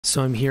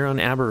So I'm here on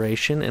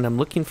Aberration and I'm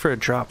looking for a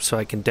drop so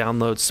I can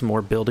download some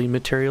more building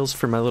materials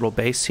for my little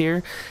base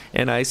here.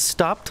 And I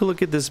stopped to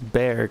look at this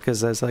bear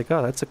because I was like,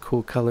 oh, that's a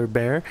cool color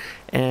bear.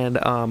 And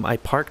I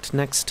parked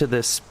next to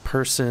this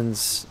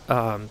person's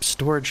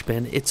storage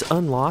bin. It's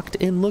unlocked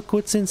and look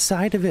what's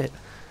inside of it.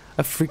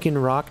 A freaking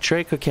rock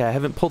drake. Okay, I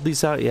haven't pulled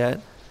these out yet.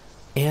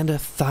 And a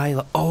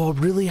thyla. Oh, a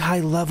really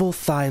high level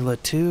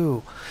thyla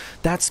too.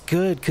 That's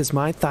good because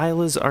my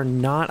thylas are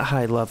not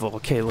high level.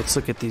 Okay, let's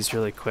look at these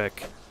really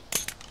quick.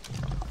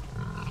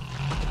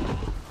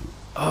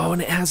 Oh,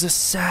 and it has a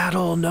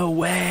saddle. No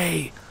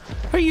way.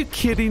 Are you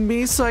kidding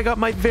me? So I got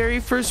my very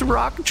first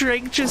rock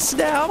drake just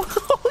now.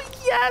 Oh,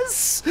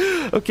 yes.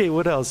 Okay,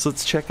 what else?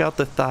 Let's check out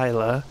the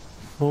thyla.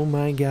 Oh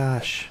my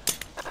gosh.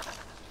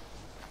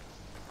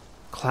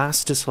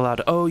 Class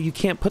disallowed. Oh, you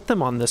can't put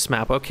them on this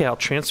map. Okay, I'll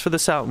transfer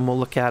this out and we'll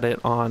look at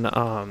it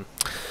on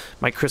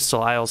my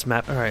Crystal Isles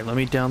map. All right, let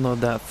me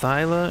download that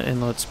thyla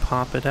and let's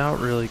pop it out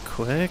really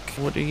quick.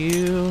 What are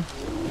you?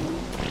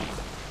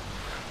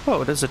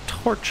 Oh, it has a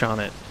torch on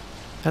it.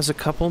 Has a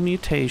couple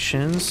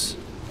mutations.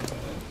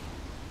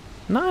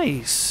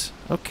 Nice.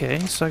 Okay,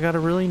 so I got a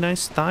really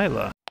nice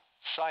thyla.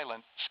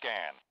 Silent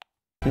scan.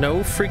 No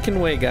freaking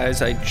way,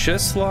 guys. I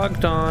just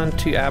logged on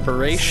to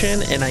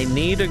Aberration and I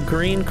need a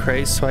green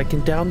crate so I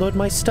can download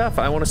my stuff.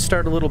 I want to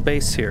start a little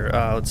base here.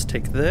 Let's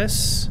take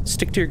this.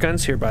 Stick to your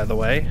guns here, by the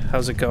way.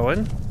 How's it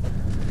going?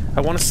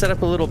 I want to set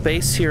up a little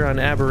base here on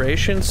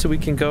Aberration so we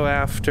can go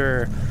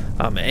after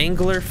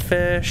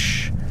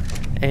anglerfish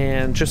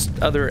and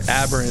just other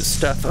aberrant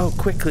stuff. Oh,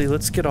 quickly,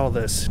 let's get all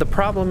this. The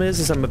problem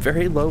is I'm a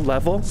very low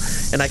level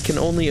and I can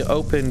only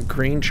open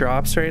green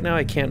drops right now.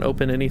 I can't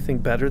open anything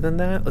better than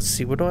that. Let's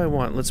see, what do I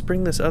want? Let's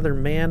bring this other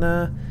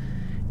mana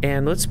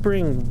and let's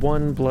bring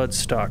one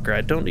Bloodstalker. I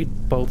don't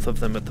need both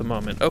of them at the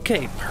moment.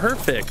 Okay,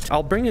 perfect.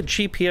 I'll bring a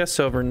GPS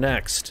over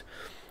next,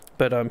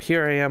 but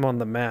here I am on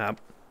the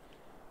map.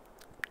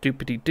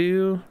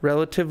 Doopity-doo,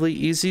 relatively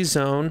easy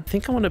zone. I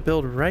think I want to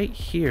build right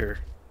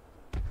here.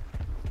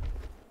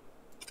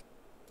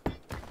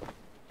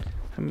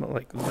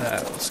 Like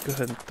that. Let's go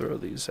ahead and throw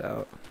these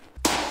out.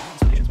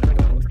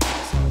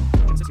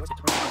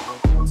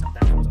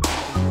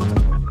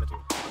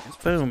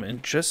 Boom,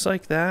 and just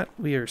like that,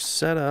 we are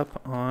set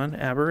up on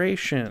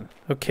Aberration.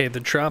 Okay, the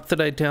drop that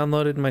I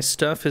downloaded my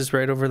stuff is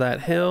right over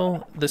that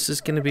hill. This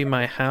is going to be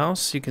my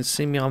house. You can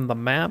see me on the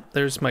map.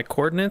 There's my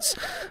coordinates.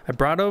 I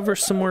brought over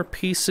some more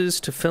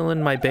pieces to fill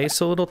in my base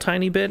a little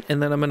tiny bit,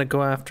 and then I'm going to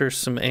go after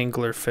some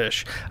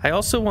anglerfish. I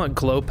also want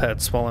glow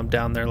pets while I'm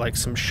down there, like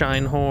some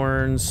shine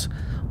horns,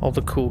 all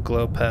the cool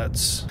glow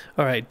pets.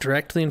 All right,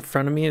 directly in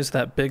front of me is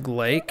that big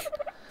lake,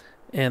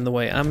 and the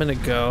way I'm going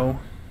to go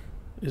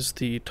is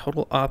the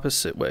total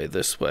opposite way,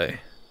 this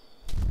way.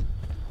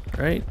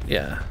 Right?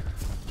 Yeah.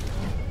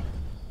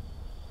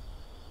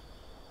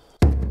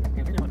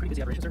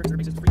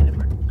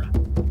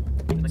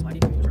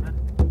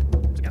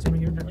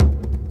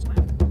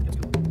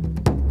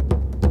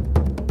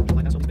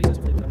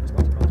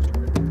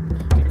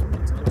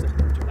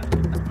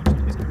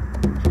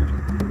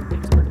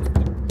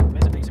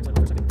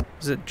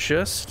 Is it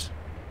just...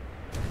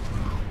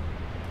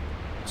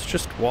 It's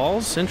just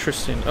walls?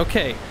 Interesting.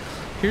 Okay.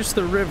 Here's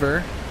the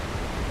river.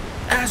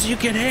 As you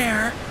can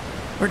hear,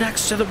 we're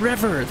next to the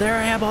river. There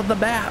I am on the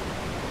map.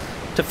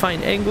 To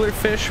find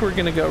anglerfish, we're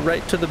gonna go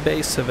right to the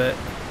base of it.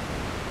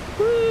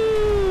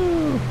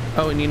 Woo!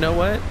 Oh, and you know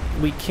what?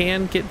 We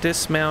can get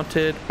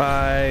dismounted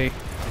by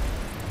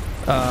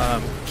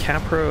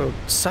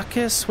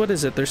Caprosuchus? What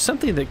is it? There's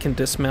something that can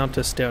dismount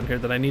us down here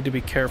that I need to be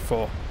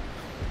careful.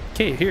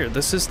 Okay, here,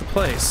 this is the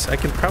place. I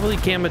can probably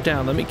gamma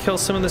down. Let me kill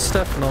some of this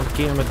stuff and I'll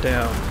gamma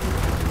down.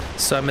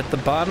 So I'm at the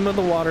bottom of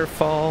the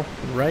waterfall,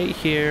 right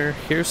here.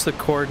 Here's the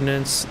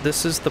coordinates.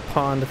 This is the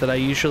pond that I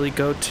usually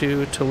go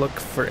to look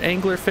for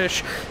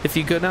anglerfish. If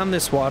you go down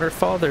this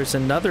waterfall, there's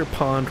another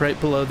pond right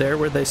below there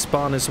where they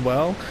spawn as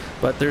well.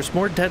 But there's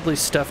more deadly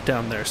stuff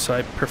down there, so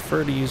I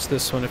prefer to use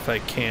this one if I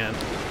can.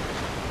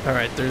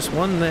 Alright, there's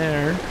one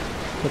there.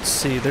 Let's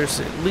see, there's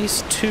at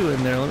least two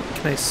in there.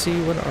 Can I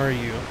see? What are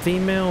you?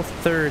 Female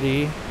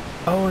 30.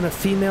 Oh, and a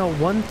female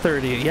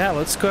 130. Yeah,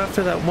 let's go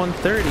after that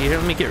 130. Here,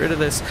 let me get rid of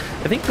this.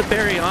 I think the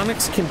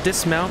Baryonyx can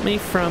dismount me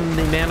from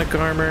the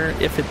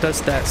Managarmr if it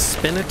does that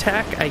spin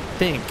attack, I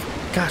think.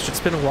 Gosh, it's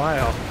been a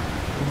while.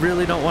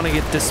 Really don't want to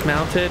get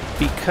dismounted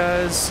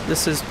because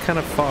this is kind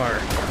of far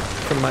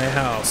from my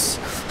house.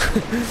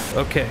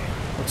 Okay,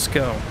 let's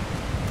go.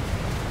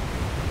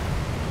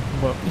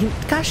 Well,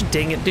 gosh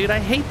dang it, dude, I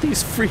hate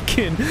these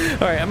freaking...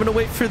 Alright, I'm gonna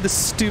wait for the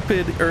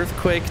stupid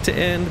earthquake to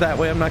end. That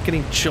way I'm not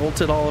getting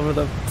jolted all over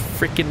the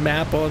freaking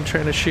map while I'm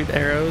trying to shoot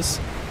arrows.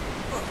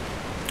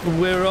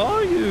 Where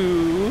are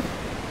you?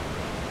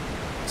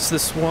 It's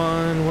this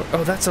one...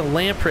 Oh, that's a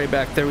lamprey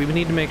back there. We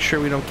need to make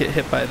sure we don't get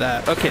hit by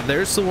that. Okay,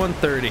 there's the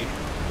 130.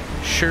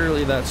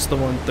 Surely that's the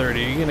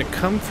 130. Are you gonna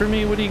come for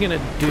me? What are you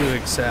gonna do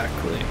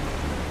exactly?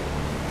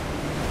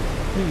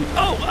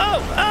 Oh!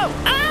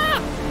 Ah!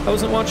 I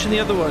wasn't watching the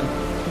other one.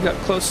 You got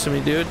close to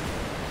me, dude.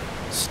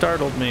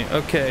 Startled me.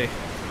 Okay.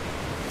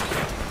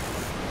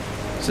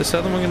 Is this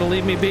other one gonna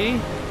leave me be?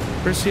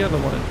 Where's the other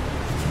one?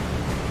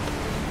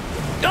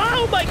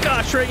 Oh my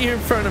gosh, right here in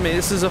front of me.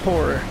 This is a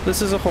horror.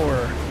 This is a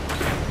horror.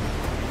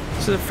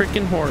 This is a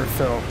freaking horror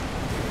film.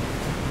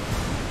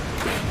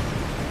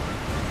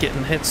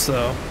 Getting hits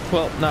though.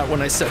 Well, not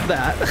when I said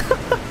that.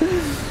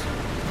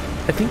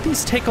 I think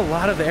these take a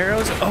lot of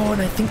arrows. Oh,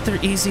 and I think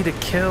they're easy to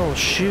kill.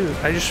 Shoot,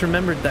 I just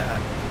remembered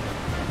that.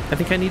 I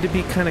think I need to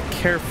be kind of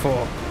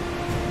careful.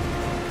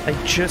 I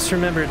just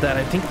remembered that.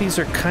 I think these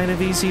are kind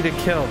of easy to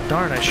kill.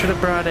 Darn, I should have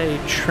brought a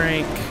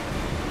trank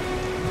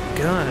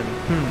gun.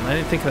 I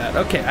didn't think of that.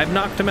 Okay, I've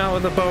knocked him out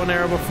with a bow and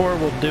arrow before.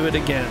 We'll do it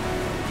again.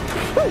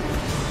 Woo!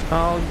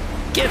 I'll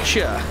get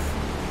ya.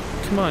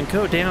 Come on,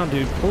 go down,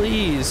 dude.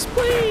 Please,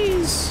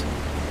 please.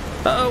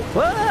 Uh-oh.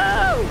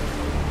 Whoa!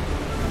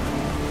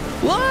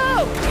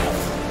 Whoa!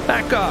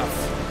 Back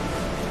off.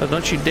 Oh,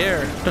 don't you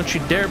dare. Don't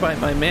you dare bite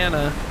my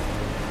mana.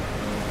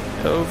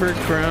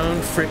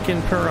 Overgrown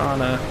frickin'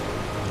 piranha.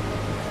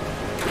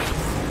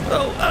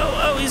 Oh,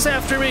 oh, oh, he's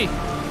after me.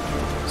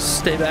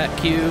 Stay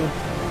back, you.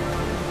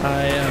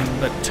 I am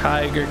the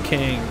Tiger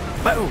King.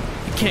 Oh,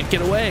 you can't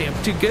get away.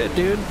 I'm too good,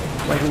 dude.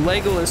 Like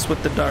Legolas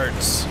with the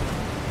darts.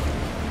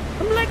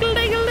 I'm like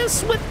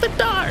Legolas with the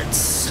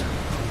darts.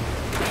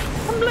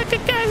 I'm like a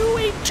guy who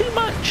ate too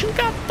much and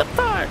got the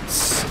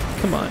farts.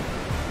 Come on.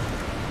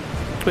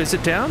 Wait, is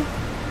it down?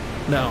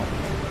 No.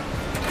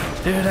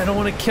 Dude, I don't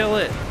want to kill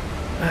it.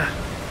 Ah,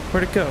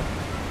 where'd it go?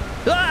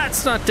 Ah,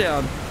 it's not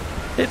down.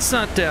 It's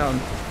not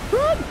down.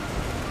 Woo!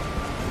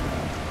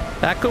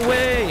 Back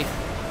away.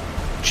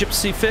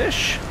 Gypsy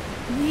fish.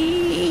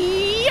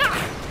 Yeah!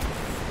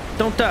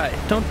 Don't die.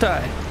 Don't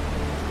die.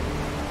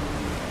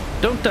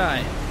 Don't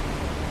die.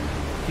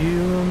 You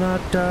will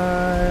not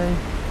die.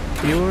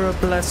 You're a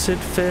blessed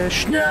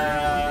fish.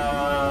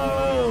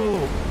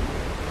 No!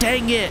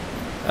 Dang it.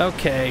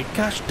 Okay.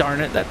 Gosh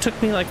darn it. That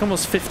took me like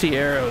almost 50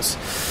 arrows.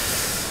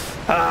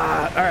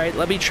 Alright.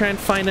 Let me try and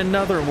find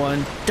another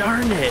one.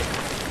 Darn it.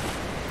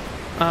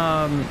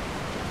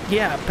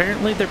 Yeah,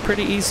 apparently they're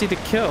pretty easy to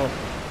kill.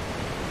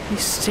 Are you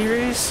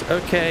serious?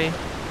 Okay.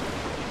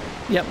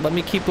 Yep, let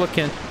me keep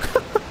looking.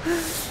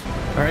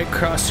 Alright,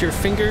 cross your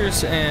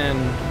fingers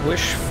and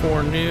wish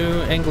for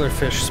new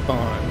anglerfish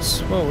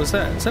spawns. Whoa, what was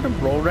that? Is that a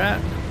roll rat?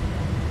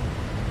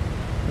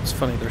 That's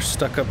funny, they're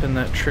stuck up in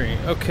that tree.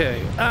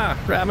 Okay. Ah,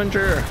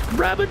 Ravenger!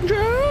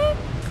 Ravenger!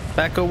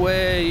 Back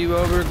away, you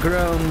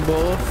overgrown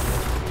wolf.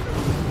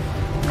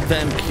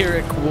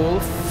 Vampiric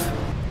wolf.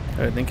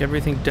 I think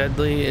everything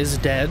deadly is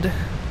dead.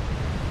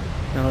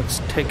 Now let's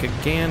take a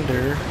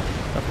gander.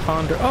 A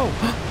ponder. Oh!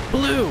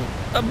 Blue!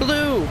 A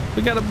blue!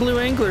 We got a blue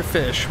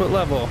anglerfish. What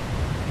level?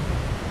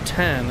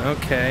 10.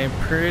 Okay.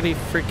 Pretty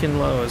freaking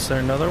low. Is there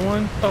another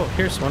one? Oh,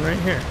 here's one right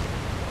here.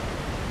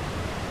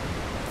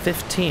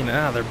 15.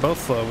 Ah, they're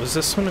both low. Was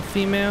this one a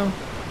female?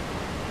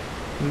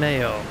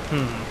 Male.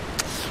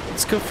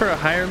 Let's go for a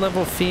higher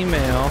level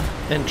female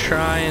and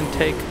try and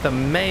take the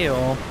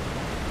male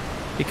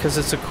because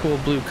it's a cool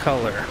blue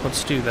color.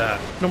 Let's do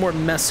that. No more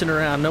messing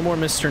around. No more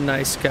Mr.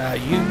 Nice Guy.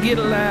 You get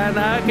a line,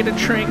 I get a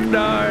trank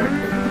dart.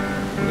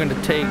 We're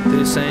gonna take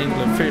this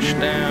anglerfish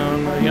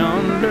down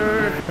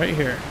yonder. Right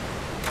here.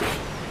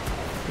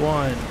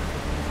 1.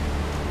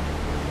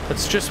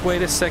 Let's just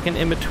wait a second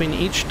in between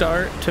each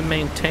dart to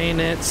maintain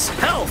its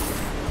health.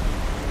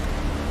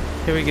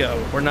 Here we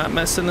go. We're not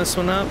messing this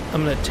one up.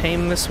 I'm gonna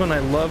tame this one. I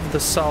love the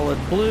solid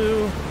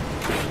blue.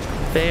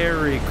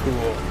 Very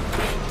cool.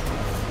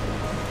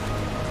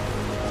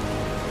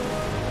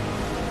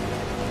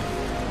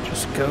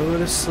 Just go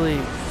to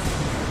sleep.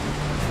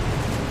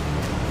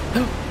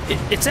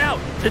 It's out!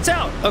 It's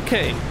out!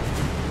 Okay.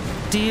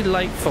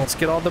 Delightful. Let's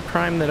get all the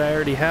prime that I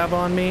already have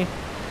on me.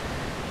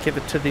 Give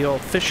it to the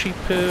old fishy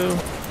poo.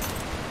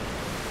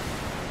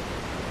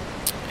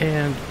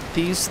 And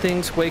these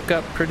things wake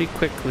up pretty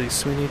quickly,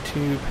 so we need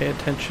to pay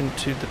attention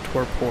to the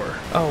torpor.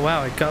 Oh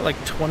wow, I got like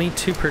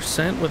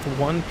 22% with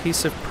one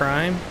piece of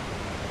prime.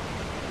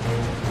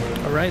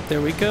 Alright,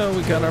 there we go.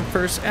 We got our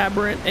first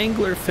aberrant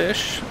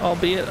anglerfish,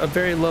 albeit a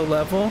very low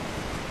level.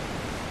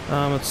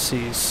 Let's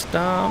see.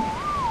 Stop.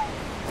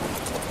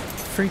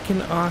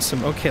 Freaking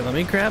awesome. Okay, let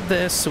me grab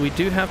this. So we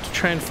do have to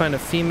try and find a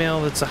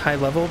female that's a high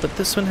level, but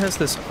this one has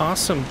this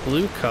awesome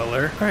blue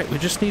color. All right, we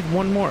just need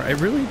one more. I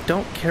really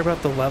don't care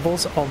about the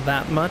levels all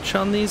that much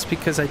on these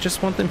because I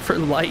just want them for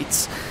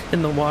lights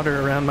in the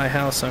water around my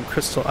house on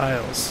Crystal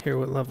Isles. Here,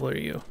 what level are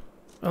you?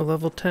 Oh,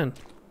 level 10.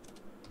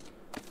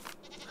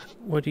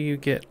 What do you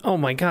get? Oh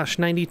my gosh,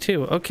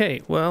 92.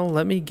 Okay, well,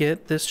 let me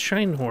get this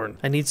shinehorn.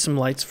 I need some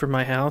lights for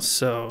my house,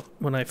 so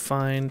when I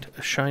find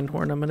a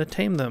shinehorn, I'm gonna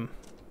tame them.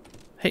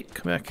 Hey,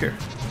 come back here.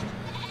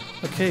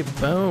 Okay,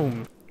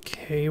 boom.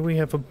 Okay, we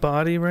have a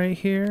body right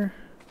here.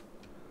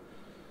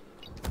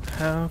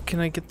 How can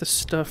I get the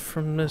stuff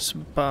from this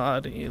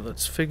body?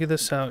 Let's figure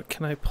this out.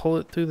 Can I pull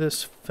it through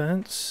this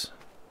fence?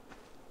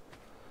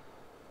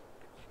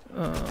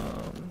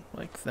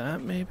 Like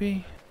that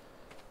maybe?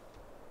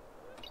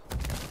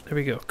 There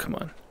we go, come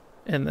on.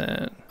 And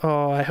then,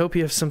 oh, I hope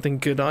you have something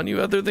good on you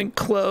other than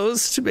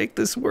clothes to make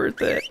this worth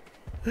it.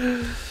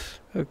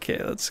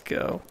 Okay, let's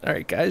go. All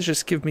right, guys,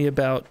 just give me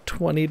about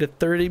 20 to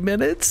 30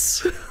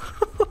 minutes.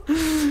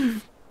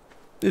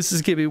 This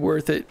is gonna be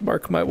worth it.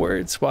 Mark my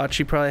words. Watch,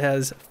 he probably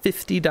has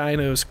 50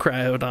 dinos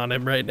cryoed on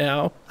him right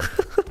now.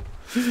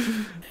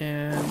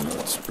 And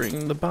let's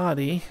bring the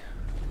body.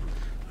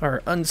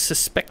 Our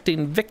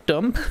unsuspecting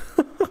victim.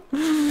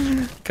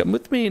 Come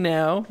with me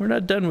now. We're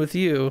not done with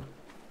you.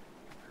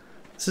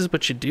 This is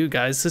what you do,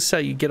 guys. This is how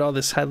you get all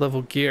this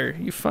high-level gear.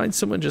 You find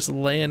someone just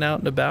laying out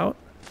and about,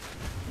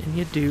 and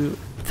you do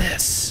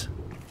this.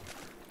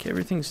 Okay,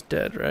 everything's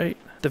dead, right?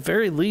 At the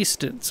very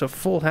least, it's a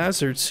full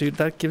hazard suit.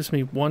 That gives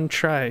me one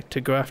try to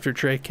go after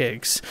Drake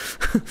eggs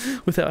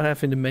without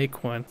having to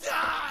make one.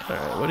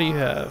 Alright, what do you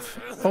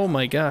have? Oh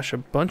my gosh, a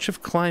bunch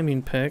of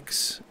climbing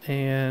picks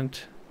and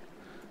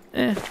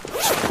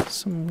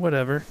some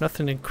whatever.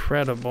 Nothing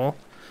incredible.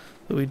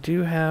 But we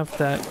do have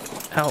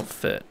that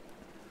outfit.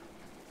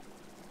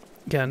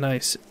 Yeah,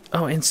 nice.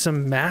 Oh, and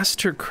some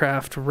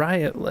Mastercraft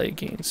Riot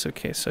leggings.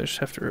 Okay, so I just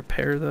have to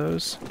repair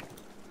those.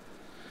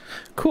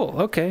 Cool,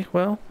 okay,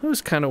 well, it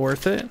was kind of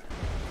worth it.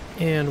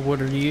 And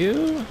what are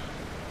you?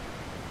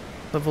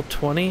 Level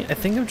 20? I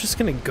think I'm just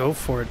gonna go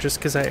for it just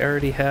because I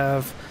already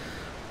have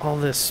all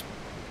this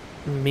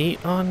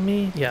meat on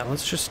me. Yeah,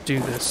 let's just do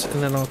this,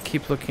 and then I'll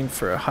keep looking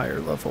for a higher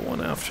level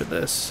one after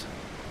this.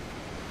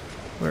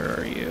 Where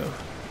are you?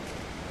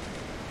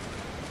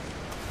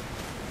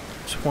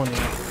 20.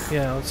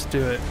 Yeah, let's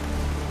do it.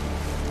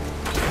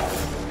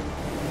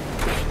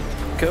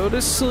 Go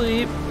to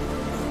sleep.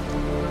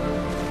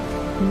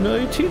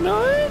 Nighty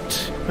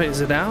night. Wait,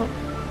 is it out?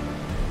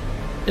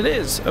 It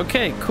is.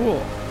 Okay,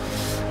 cool.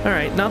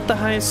 Alright, not the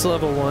highest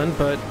level one,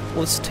 but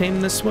let's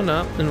tame this one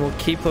up and we'll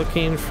keep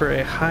looking for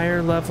a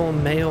higher level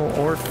male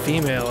or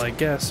female, I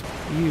guess.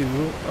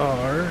 You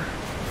are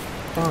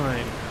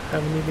fine.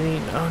 Haven't even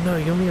eaten. Oh no,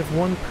 you only have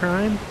one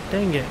prime?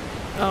 Dang it.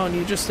 Oh, and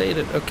you just ate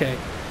it. Okay.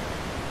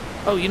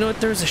 Oh, you know what?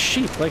 There's a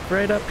sheep, like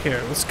right up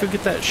here. Let's go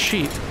get that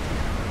sheep.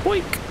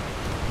 Boink!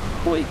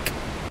 Boink!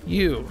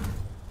 You.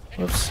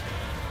 Whoops.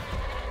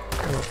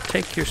 I'll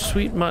take your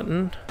sweet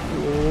mutton.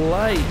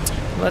 Light!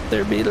 Let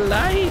there be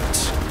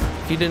light!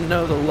 If you didn't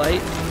know, the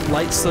light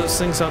lights those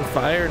things on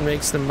fire and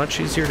makes them much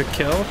easier to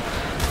kill.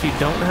 If you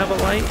don't have a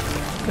light,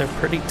 they're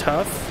pretty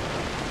tough.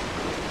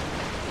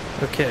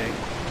 Okay.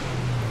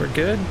 We're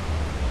good?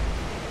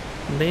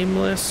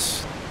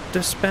 Nameless.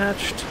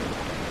 Dispatched.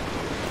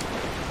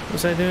 What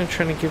was I doing?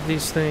 Trying to give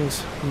these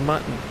things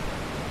mutton.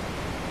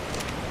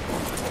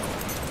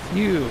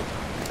 You.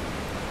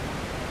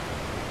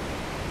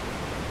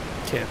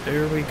 Okay,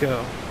 there we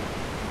go.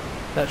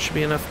 That should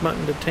be enough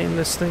mutton to tame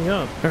this thing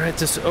up. Alright,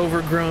 this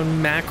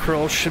overgrown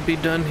mackerel should be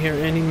done here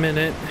any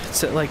minute.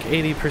 It's at like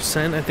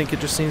 80%. I think it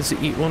just needs to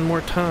eat one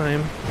more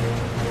time.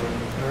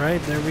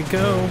 Alright, there we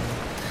go.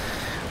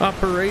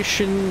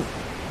 Operation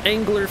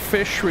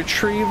Anglerfish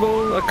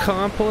retrieval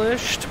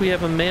accomplished. We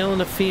have a male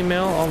and a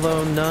female,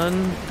 although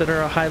none that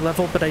are a high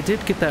level, but I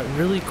did get that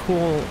really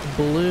cool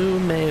blue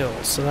male,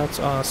 so that's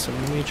awesome.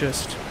 Let me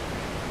just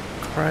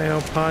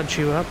cryopod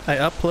you up. I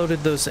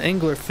uploaded those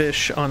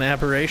anglerfish on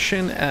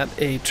Aberration at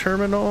a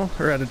terminal,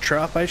 or at a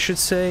drop I should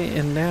say,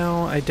 and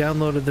now I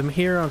downloaded them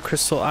here on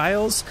Crystal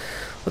Isles.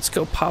 Let's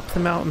go pop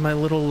them out in my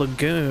little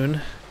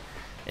lagoon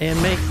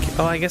and make,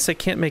 oh, I guess I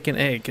can't make an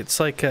egg. It's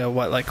like a,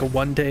 what, like a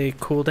 1-day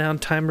cooldown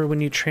timer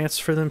when you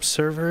transfer them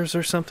servers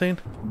or something?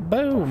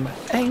 Boom!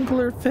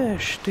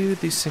 Anglerfish! Dude,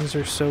 these things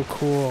are so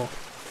cool.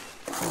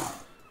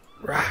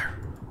 Rawr.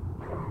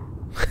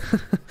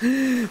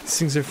 These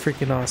things are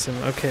freaking awesome.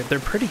 Okay, they're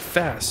pretty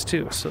fast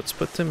too, so let's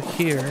put them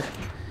here.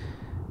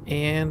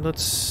 And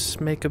let's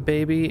make a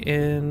baby.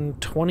 In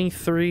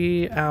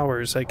 23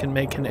 hours I can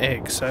make an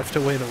egg, so I have to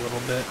wait a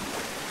little bit.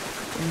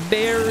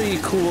 Very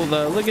cool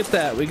though. Look at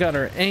that. We got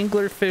our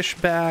anglerfish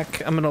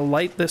back. I'm gonna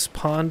light this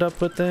pond up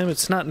with them.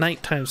 It's not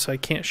nighttime, so I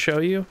can't show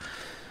you.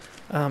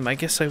 I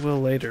guess I will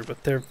later,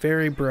 but they're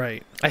very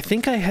bright. I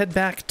think I head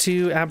back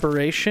to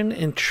Aberration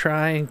and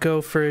try and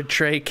go for a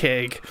drake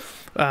egg.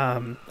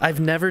 I've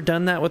never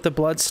done that with a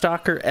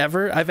Bloodstalker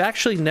ever. I've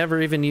actually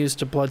never even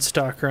used a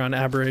Bloodstalker on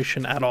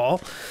Aberration at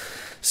all.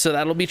 So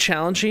that'll be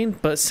challenging,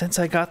 but since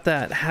I got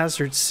that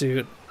hazard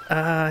suit,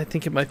 I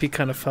think it might be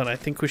kind of fun. I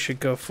think we should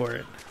go for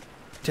it.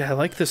 Yeah, I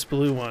like this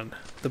blue one.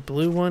 The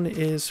blue one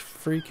is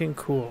freaking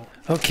cool.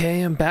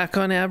 Okay, I'm back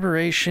on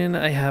Aberration.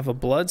 I have a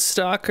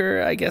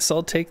Bloodstalker. I guess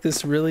I'll take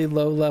this really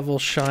low-level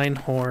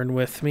Shinehorn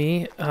with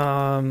me.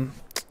 I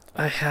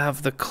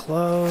have the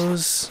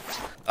clothes.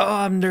 Oh,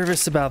 I'm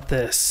nervous about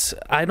this.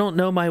 I don't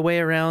know my way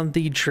around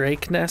the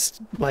drake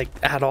nest, like,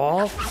 at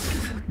all.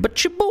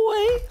 But your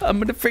boy, I'm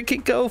gonna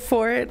freaking go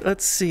for it.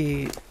 Let's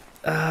see.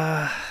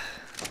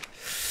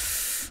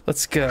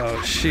 Let's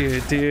go.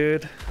 Shoot,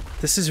 dude.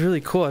 This is really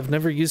cool. I've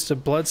never used a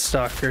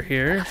Bloodstalker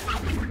here.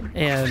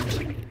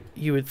 And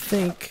you would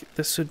think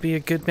this would be a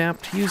good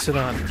map to use it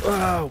on.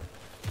 Whoa!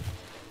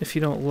 If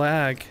you don't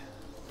lag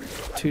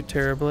too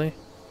terribly.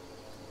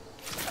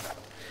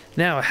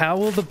 Now, how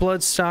will the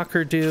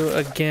Bloodstalker do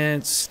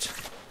against...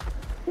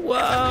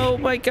 Whoa,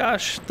 my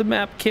gosh, the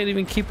map can't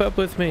even keep up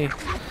with me.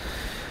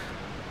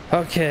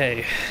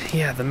 Okay,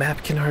 yeah, the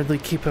map can hardly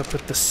keep up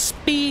with the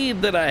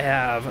speed that I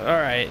have. All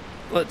right,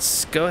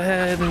 let's go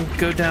ahead and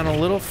go down a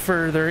little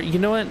further. You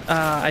know what?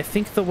 I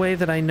think the way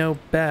that I know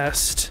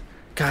best...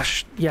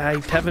 Gosh, yeah, I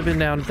haven't been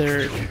down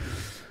there.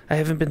 I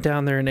haven't been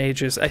down there in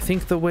ages. I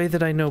think the way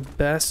that I know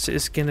best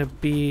is gonna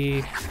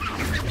be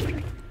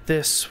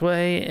this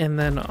way and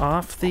then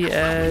off the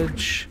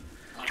edge.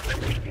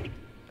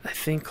 I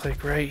think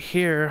like right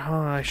here, huh?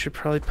 I should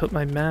probably put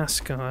my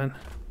mask on.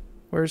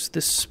 Where's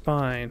this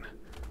spine?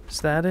 Is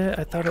that it?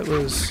 I thought it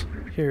was...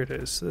 Here it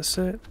is. Is this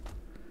it?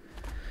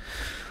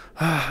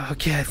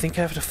 Okay, I think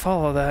I have to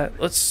follow that.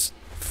 Let's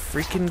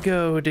freaking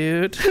go,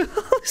 dude.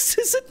 This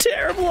is a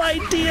terrible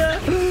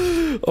idea.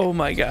 Oh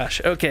my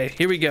gosh. Okay,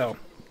 here we go.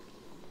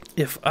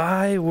 If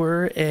I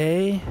were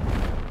a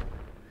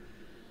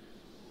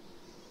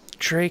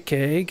drake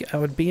egg, I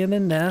would be in a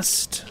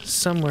nest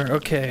somewhere.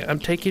 Okay, I'm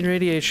taking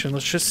radiation.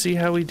 Let's just see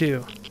how we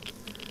do.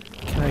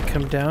 Can I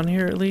come down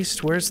here at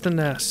least? Where's the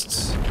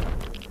nests?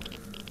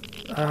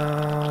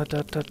 I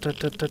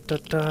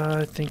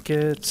think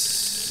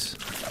it's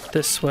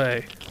this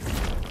way.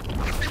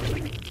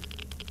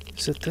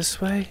 Is it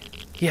this way?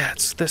 Yeah,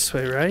 it's this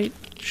way, right?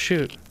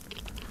 Shoot.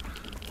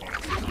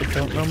 I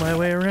don't know my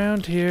way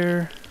around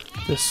here.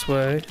 This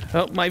way.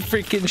 Oh, my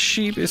freaking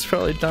sheep is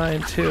probably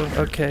dying too.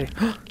 Okay.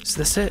 Is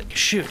this it?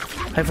 Shoot.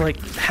 I have like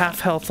half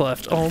health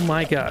left. Oh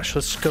my gosh.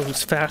 Let's go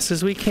as fast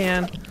as we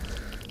can.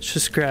 Let's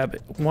just grab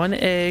one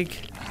egg.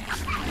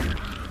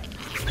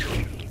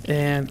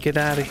 And get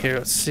out of here.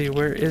 Let's see.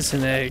 Where is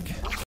an egg?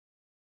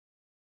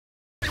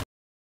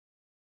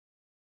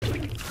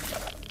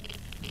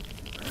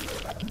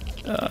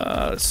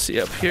 Let's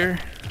see up here.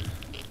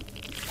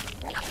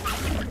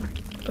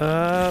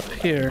 Up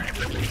here.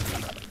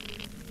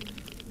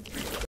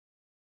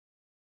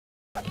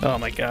 Oh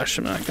my gosh,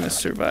 I'm not gonna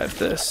survive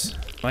this.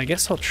 Well, I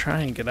guess I'll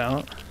try and get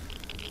out.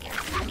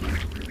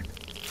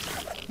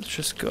 Let's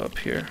just go up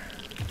here.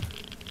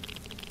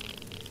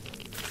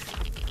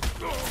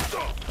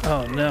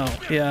 Oh no,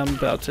 yeah, I'm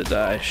about to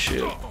die,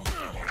 shoot.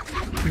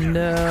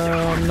 No,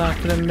 I'm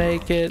not gonna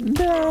make it,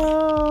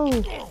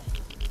 no!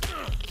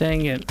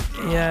 Dang it,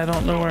 yeah, I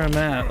don't know where I'm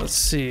at, let's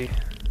see.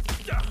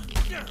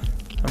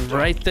 I'm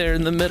right there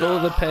in the middle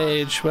of the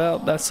page. Well,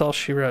 that's all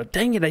she wrote.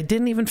 Dang it, I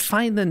didn't even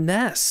find the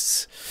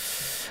nests.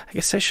 I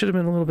guess I should have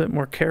been a little bit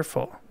more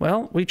careful.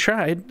 Well, we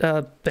tried.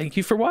 Thank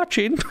you for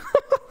watching.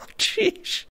 Jeez.